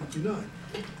cannot be denied.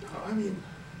 I mean,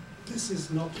 this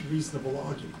is not a reasonable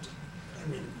argument. I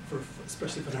mean,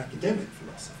 especially for an academic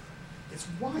philosopher. It's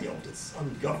wild, it's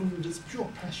ungoverned, it's pure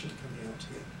passion coming out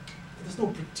here. There's no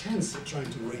pretense of trying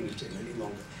to rein it in any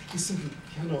longer. He simply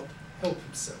cannot help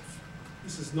himself.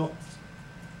 This is not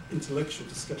intellectual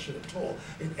discussion at all.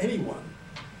 And anyone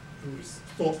who's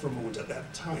thought for a moment at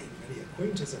that time, any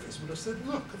acquaintance of his would have said,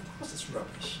 look, of course it's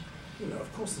rubbish. You know,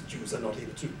 of course the Jews are not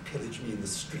able to pillage me in the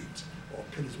street or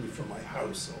pillage me from my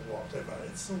house or whatever.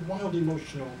 It's a wild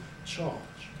emotional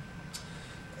charge.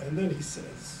 And then he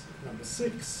says, number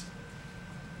 6,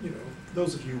 you know,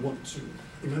 those of you who want to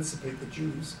emancipate the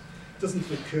Jews, doesn't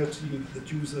it occur to you that the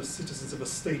Jews are citizens of a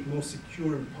state more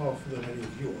secure and powerful than any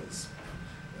of yours?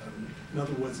 In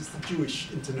other words, it's the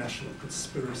Jewish international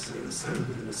conspiracy in a state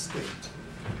within a state,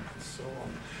 and so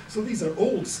on. So these are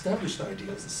old established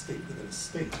ideas. A state within a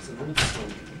state is an old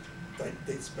slogan that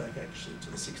dates back actually to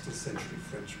the 16th century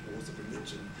French wars of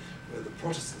religion, where the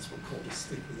Protestants were called a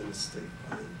state within a state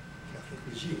by the Catholic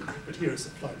regime, but here it's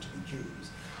applied to the Jews.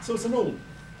 So it's an old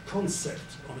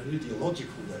concept on an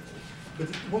ideological level, but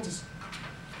what is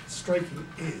striking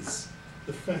is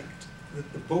the fact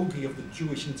that the bogey of the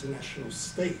Jewish international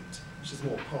state, which is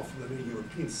more powerful than any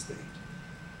European state,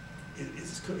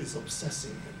 is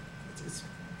obsessing him. It's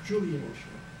purely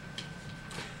emotional.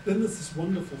 Then there's this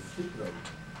wonderful footnote.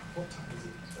 What time is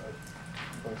it?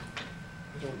 I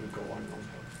don't want to go on.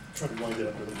 I'll try to wind it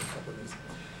up within a couple of minutes.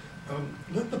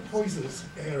 Let the poisonous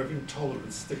air of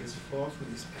intolerance stay as far from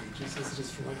these pages as it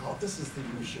is from my heart. This is the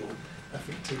usual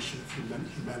affectation of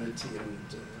humanity and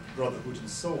brotherhood and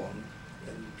so on,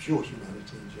 and pure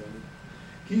humanity in German.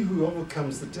 He who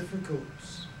overcomes the difficult,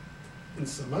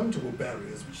 insurmountable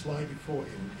barriers which lie before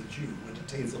him, the Jew, and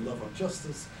attains a love of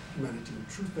justice, humanity, and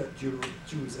truth, that Jew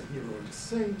is a hero and a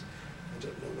saint. I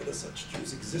don't know whether such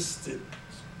Jews existed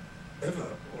ever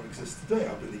or exist today,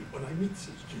 I believe, when I meet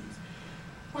such Jews.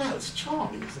 Well, it's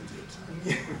charming, isn't it?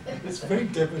 I mean, it's very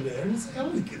debonair and it's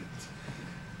elegant.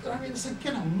 But I mean, it's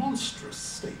again a monstrous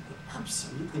statement,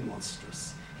 absolutely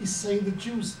monstrous. He's saying the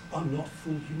Jews are not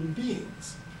full human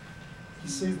beings.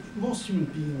 He's saying that most human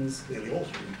beings, nearly all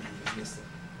human beings, unless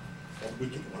the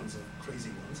wicked ones or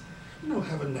crazy ones,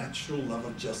 have a natural love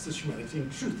of justice, humanity,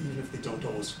 and truth, even if they don't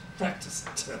always practice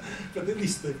it. But at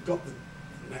least they've got the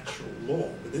natural law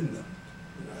within them,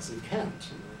 as in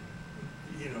Kant.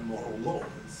 Moral law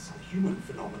is a human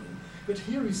phenomenon. But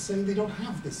here he's saying they don't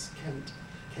have this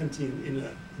Kantian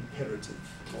inner imperative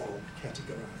moral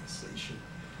categorization.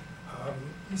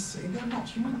 He's saying they're not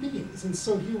human beings. And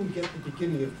so here we get the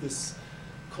beginning of this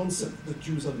concept that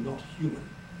Jews are not human.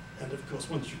 And of course,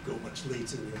 once you go much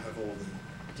later and you have all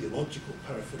the ideological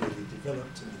paraphernalia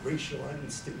developed and the racial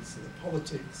instincts and the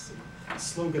politics and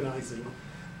sloganizing,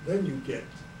 then you get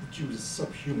the Jews as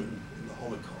subhuman in the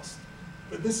Holocaust.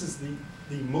 But this is the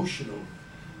emotional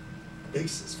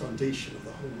basis, foundation of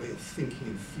the whole way of thinking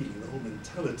and feeling, the whole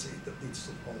mentality that leads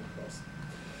to the Holocaust.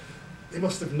 They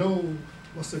must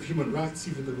have human rights,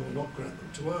 even though we will not grant them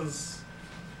to us.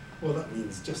 Well, that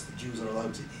means just the Jews are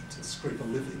allowed to eat and scrape a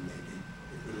living, maybe,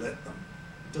 if we let them.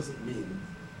 It doesn't mean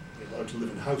they're allowed to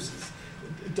live in houses.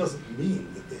 It doesn't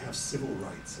mean that they have civil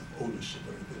rights of ownership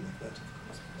or anything like that, of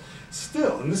course.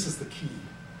 Still, and this is the key,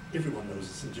 everyone knows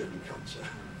this in German culture,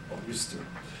 or used to.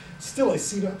 Still, I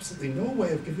see absolutely no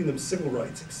way of giving them civil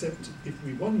rights except if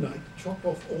we one night chop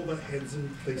off all their heads and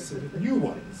replace them with new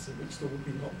ones, in which there would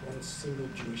be not one single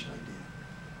Jewish idea.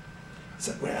 I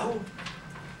said, well,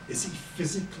 is he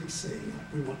physically saying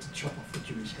we want to chop off the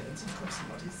Jewish heads? Of course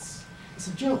not. It's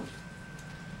a joke.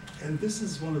 And this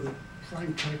is one of the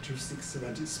prime characteristics of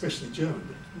especially German,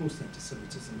 but most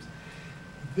anti-Semitisms.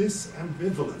 This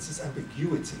ambivalence, this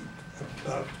ambiguity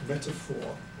about metaphor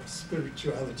or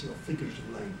spirituality or figurative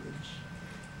language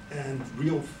and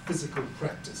real physical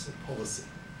practice and policy.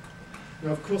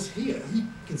 Now, of course, here he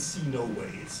can see no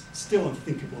way. It's still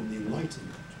unthinkable in the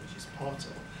Enlightenment, which he's part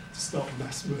of, to start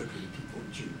mass murdering people,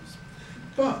 Jews.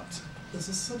 But there's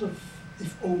a sort of,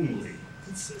 if only,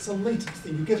 it's a latent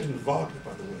thing. You get it in Wagner,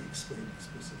 by the way, explained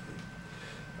explicitly.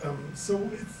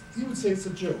 So he would say it's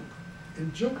a joke.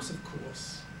 And jokes, of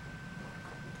course,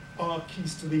 are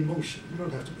keys to the emotion. You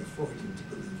don't have to be a Freudian to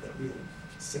believe that. We all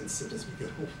sense it as we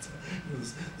get older.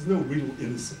 There's no real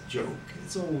innocent joke.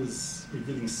 It's always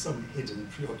revealing some hidden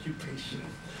preoccupation.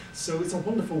 So it's a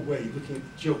wonderful way, looking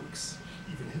at jokes,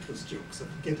 even Hitler's jokes, of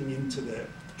getting into their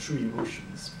true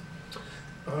emotions.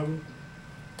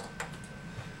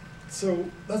 So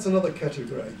that's another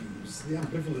category I use, the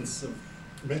ambivalence of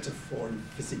metaphor and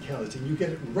physicality. And you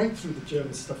get it right through the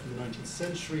German stuff in the 19th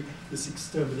century, this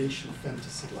extermination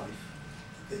fantasy life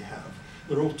that they have.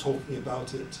 They're all talking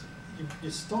about it. You're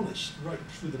astonished right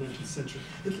through the 19th century.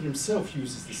 Hitler himself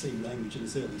uses the same language in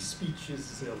his early speeches,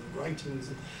 his early writings,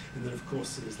 and then of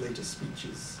course in his later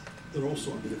speeches, they're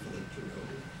also ambivalent,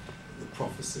 the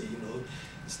prophecy,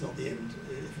 it's not the end.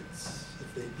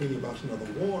 If they bring about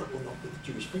another war, it will not be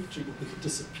the Jewish victory, but with the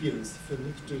disappearance, the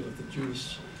vernichtung of the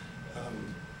Jewish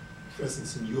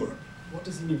presence in Europe. What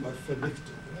does he mean by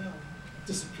vernichtung? Well,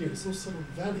 disappearance. They'll sort of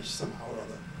vanish somehow or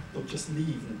other. They'll just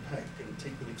leave and pack and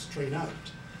take the next train out.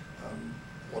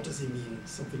 What does he mean?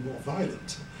 Something more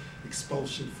violent.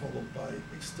 Expulsion followed by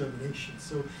extermination.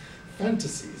 So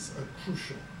fantasies are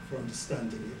crucial for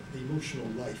understanding the emotional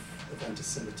life of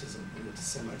anti-Semitism and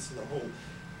anti-Semites and the whole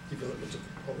development of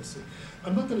the policy.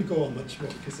 I'm not going to go on much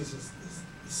more because there's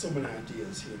so many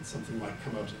ideas here and something might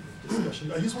come out of the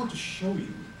discussion. I just want to show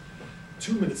you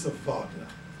 2 minutes of Wagner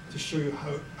to show you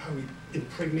how he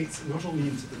impregnates not only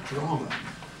into the drama,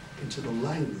 into the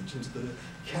language, into the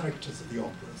characters of the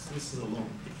operas. This is a long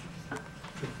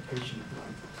preoccupation of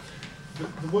mine.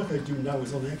 The work I do now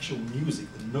is on the actual music,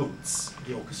 the notes,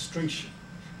 the orchestration,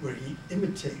 where he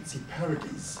imitates, he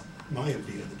parodies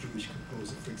Meyerbeer, the Jewish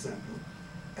composer, for example,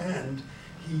 and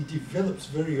he develops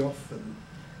very often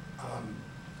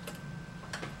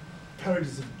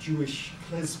parodies of Jewish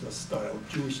klezmer style,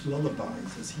 Jewish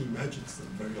lullabies, as he imagines them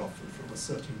very often from a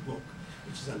certain book,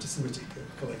 which is anti-Semitic,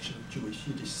 a collection of Jewish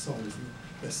Yiddish songs, and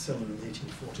bestseller in the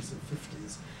 1840s and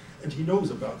 50s. And he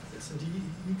knows about this, and he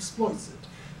exploits it.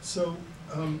 So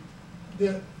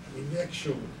the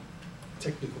actual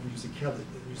technical musicality,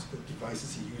 the musical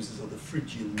devices he uses are the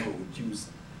Phrygian mode, used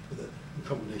in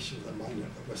combination with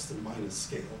a Western minor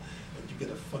scale, and you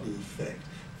get a funny effect.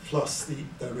 Plus the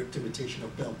direct imitation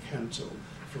of bel canto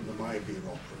from the Meyerbeer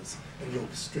operas, and the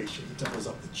orchestration. He doubles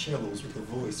up the cellos with the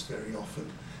voice very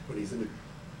often when he's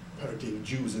parodying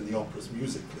Jews in the operas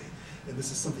musically. And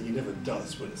this is something he never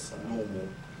does when it's a normal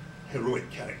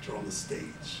heroic character on the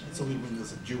stage. It's only when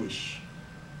there's a Jewish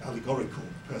allegorical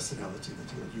personality that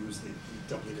he'll use the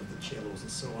doubling of the cellos and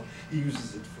so on. He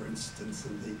uses it, for instance,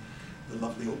 in the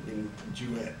lovely opening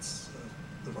duets,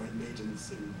 the Rhine Maidens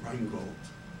in Rheingold,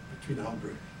 between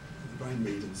Albrecht and the Rhine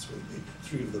Maidens, where the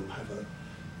three of them have a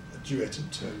duet in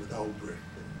turn with Albrecht,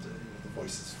 and the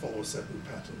voices follow a certain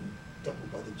pattern,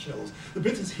 doubled by the cellos. The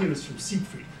bit is here is from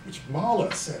Siegfried, which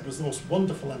Mahler said was the most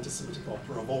wonderful anti-Semitic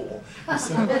opera of all.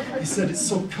 He said it's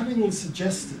so cunningly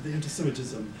suggested, the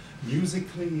anti-Semitism,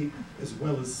 musically as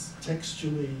well as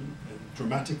textually and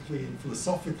dramatically and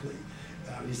philosophically.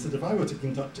 He said, if I were to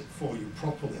conduct it for you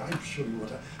properly, I'd show you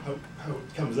how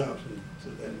it comes out. And so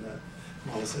then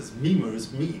Mahler says, Mima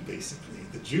is me, basically,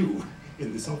 the Jew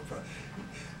in this opera.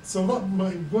 So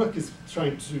my work is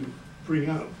trying to bring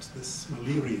out this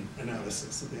Mahlerian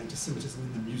analysis of the anti-Semitism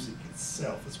in the music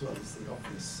itself, as well as the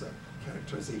obvious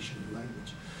characterization of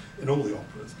language in all the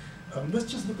operas.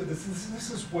 Let's just look at this.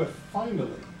 This is where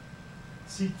finally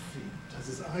Siegfried has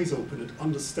his eyes open and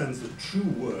understands the true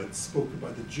words spoken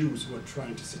by the Jews who are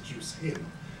trying to seduce him,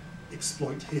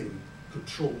 exploit him,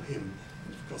 control him,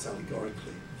 and of course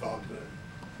allegorically Wagner,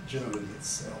 Germany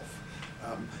itself.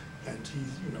 And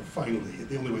he's, finally,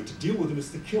 the only way to deal with them is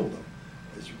to kill them.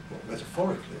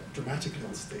 Metaphorically, dramatically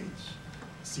on stage,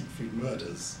 Siegfried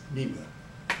murders Mima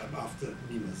after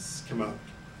Mima's come out,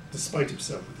 despite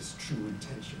himself, with his true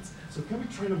intentions. So can we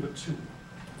try number 2?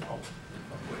 Oh,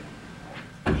 wait.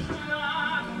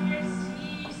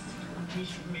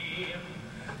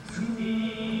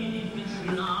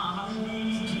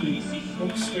 The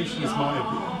orchestration is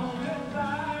Meyerbeer.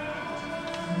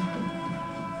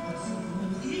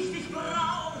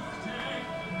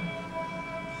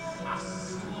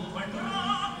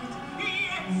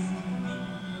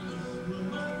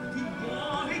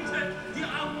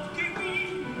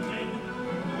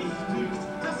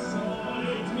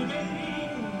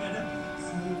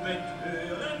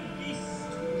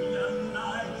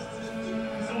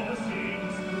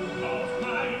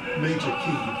 Major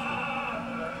key.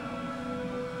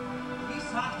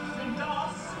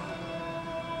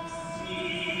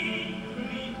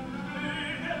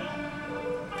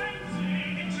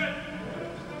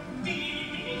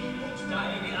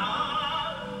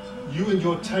 You and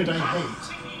your tie-dye hate.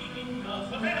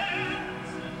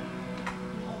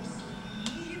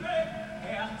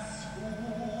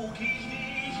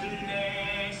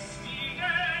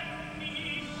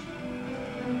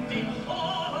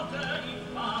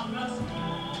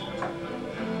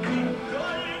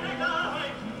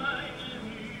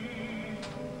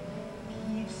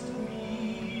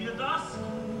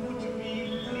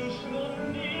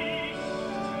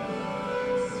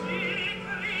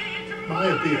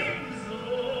 Meyerbeer.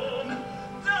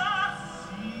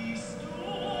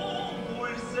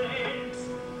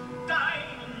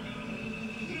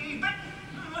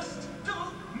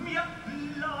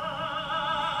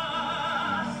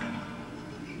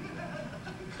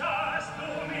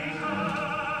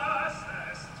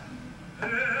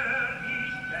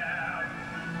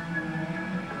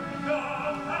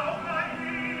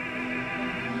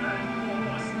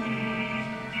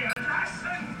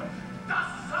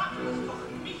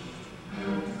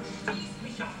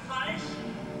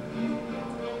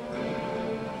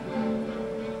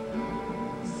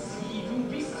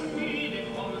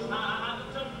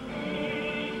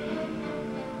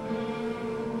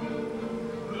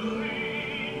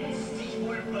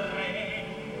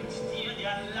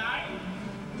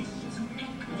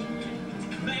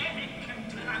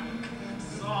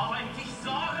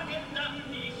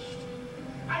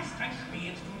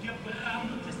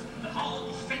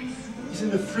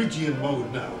 he's in the Phrygian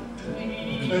mode now.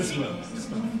 Klezmer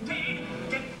stuff.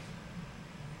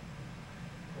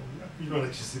 You don't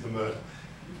actually see the murder.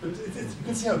 But you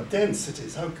can see how dense it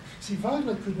is. See,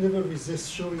 Wagner could never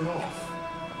resist showing off.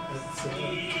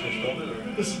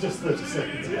 This is just 30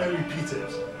 seconds. I repeat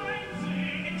it.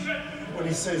 When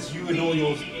he says, "You and all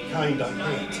your kind I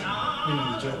hate,"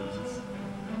 meaning the Germans.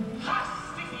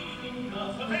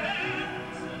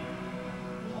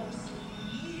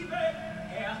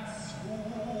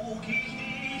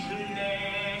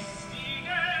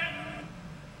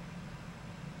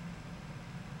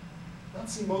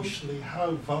 That's emotionally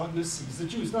how Wagner sees the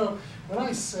Jews. Now, when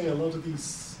I say a lot of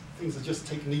these things are just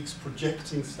techniques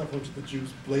projecting stuff onto the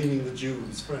Jews, blaming the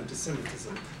Jews for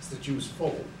anti-Semitism, it's the Jews'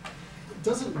 fault, it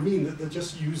doesn't mean that they're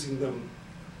just using them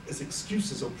as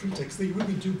excuses or pretexts. They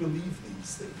really do believe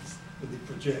these things when they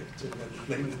project and then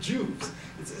blame the Jews.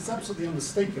 It's absolutely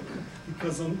unmistakable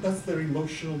because that's their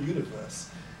emotional universe.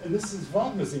 And this is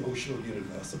Wagner's emotional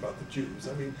universe about the Jews.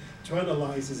 I mean, to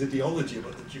analyze his ideology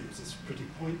about the Jews is pretty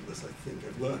pointless, I think.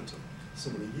 I've learned in so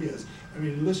many years. I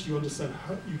mean, unless you understand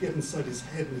how you get inside his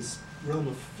head and his realm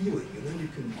of feeling, and then you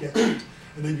can get it,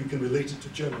 and then you can relate it to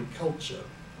German culture,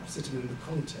 sitting in the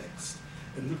context,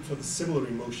 and look for the similar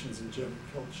emotions in German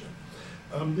culture.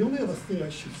 The only other thing I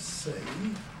should say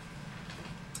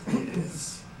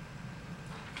is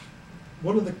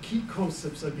one of the key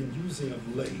concepts I've been using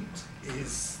of late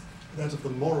is that of the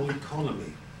moral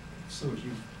economy, some of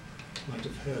you might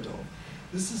have heard of.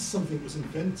 This is something that was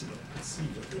invented or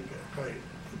conceived, I think, by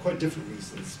quite different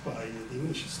reasons by the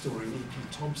English historian E.P.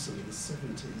 Thompson in the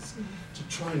 70s to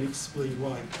try and explain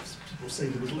why people say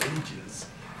in the Middle Ages,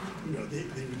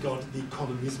 they regarded the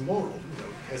economy as moral.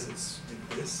 Peasants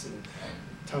did this, and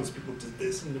townspeople did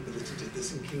this, and nobility did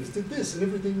this, and kings did this, and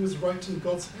everything was right in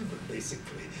God's heaven,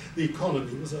 basically. The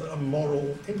economy was a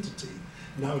moral entity.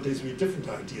 Nowadays we have different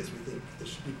ideas. We think there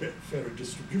should be fairer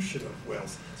distribution of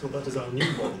wealth, so that is our new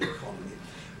moral economy.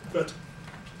 But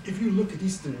if you look at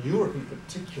Eastern Europe in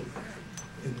particular,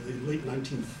 in the late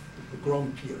 19th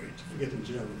pogrom period, forget in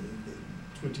Germany, in the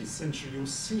 20th century, you'll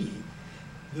see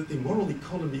that the moral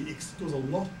economy goes a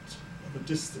lot of a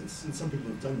distance, and some people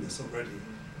have done this already,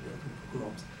 in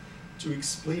pogroms, to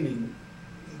explaining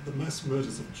the mass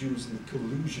murders of Jews and the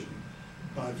collusion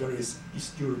by various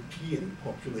East European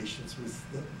populations with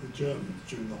the Germans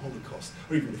during the Holocaust,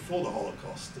 or even before the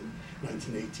Holocaust in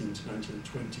 1918 to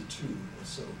 1922 or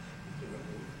so.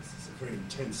 This is a very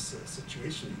intense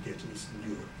situation you get in Eastern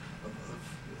Europe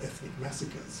of ethnic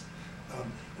massacres.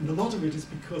 And a lot of it is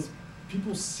because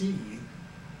people see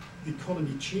the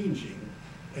economy changing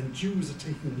and Jews are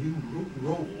taking new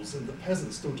roles and the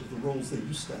peasants don't have the roles they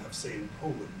used to have, say in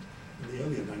Poland in the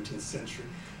earlier 19th century.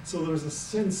 So there is a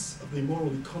sense of the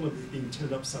moral economy being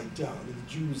turned upside down, and the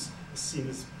Jews are seen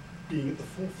as being at the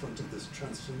forefront of this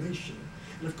transformation.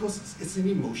 And of course, it's an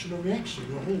emotional reaction.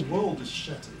 Your whole world is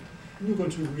shattered, and you're going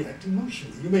to react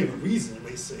emotionally. You may have a reason. You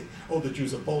may say, oh, the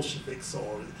Jews are Bolsheviks,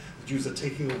 or the Jews are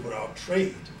taking over our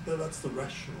trade. That's the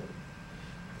rational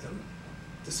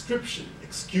description,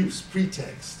 excuse,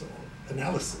 pretext, or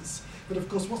analysis. But of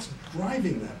course, what's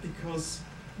driving that? Because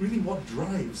really what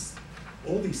drives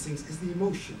all these things is the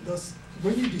emotion. Thus,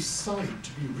 when you decide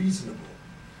to be reasonable,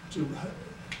 to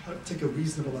take a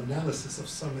reasonable analysis of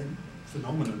some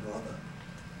phenomenon or other,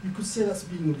 you could say that's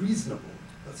being reasonable.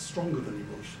 That's stronger than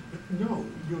emotion. But no,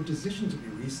 your decision to be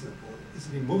reasonable is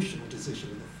an emotional decision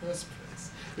in the first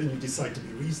place. Then you decide to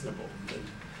be reasonable. And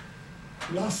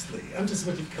then, lastly,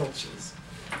 anti-Semitic cultures.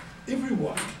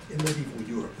 Everyone in medieval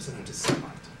Europe was an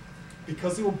anti-Semite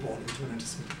because they were born into an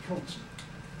anti-Semitic culture.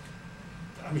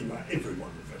 I mean, everyone,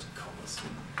 inverted commas.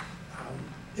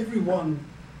 Everyone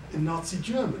in Nazi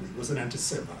Germany was an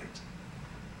anti-Semite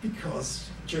because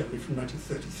Germany from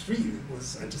 1933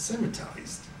 was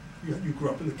anti-Semitized. You grew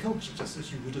up in the culture just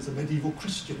as you would as a medieval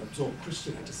Christian absorb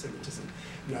Christian anti-Semitism.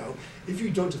 Now, if you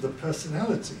don't have the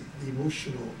personality, the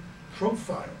emotional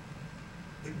profile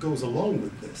that goes along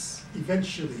with this,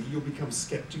 eventually you'll become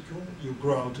skeptical, you'll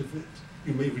grow out of it,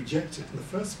 you may reject it in the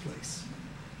first place.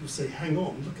 You'll say, hang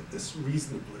on, look at this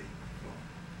reasonably,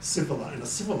 in a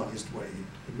civilized way,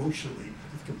 emotionally,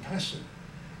 with compassion,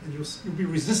 and you'll be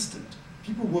resistant.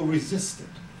 People will resist it.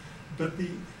 But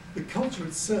the culture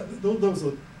itself, those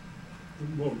are the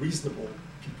more reasonable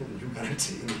people in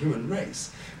humanity, in the human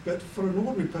race. But for an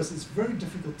ordinary person, it's very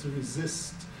difficult to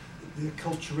resist the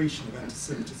acculturation of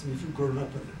anti-Semitism if you've grown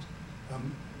up in it.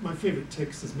 My favorite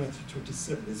text is Matthew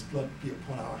 27, his blood be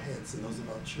upon our heads and those of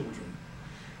our children.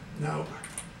 Now,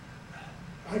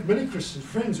 I have many Christian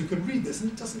friends who can read this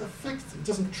and it doesn't affect them, it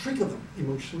doesn't trigger them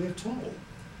emotionally at all.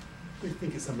 They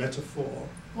think it's a metaphor.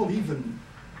 Well, even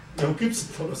Now Gibson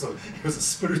thought it was a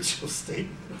spiritual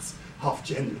statement, half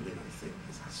genuinely, I think.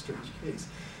 It's a strange case.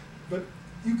 But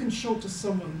you can show to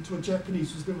someone, to a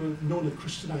Japanese who's never known a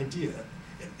Christian idea,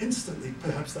 and instantly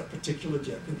perhaps that particular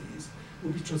Japanese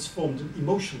will be transformed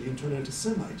emotionally into an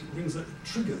anti-Semite. It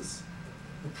triggers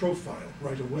the profile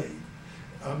right away.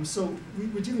 So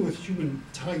we're dealing with human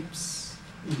types,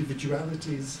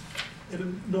 individualities,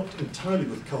 and not entirely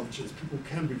with cultures. People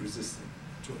can be resistant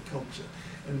to a culture.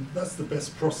 And that's the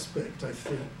best prospect, I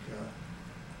think,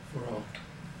 for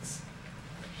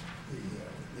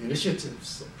the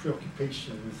initiatives of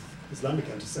preoccupation with Islamic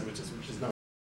anti-Semitism, which is now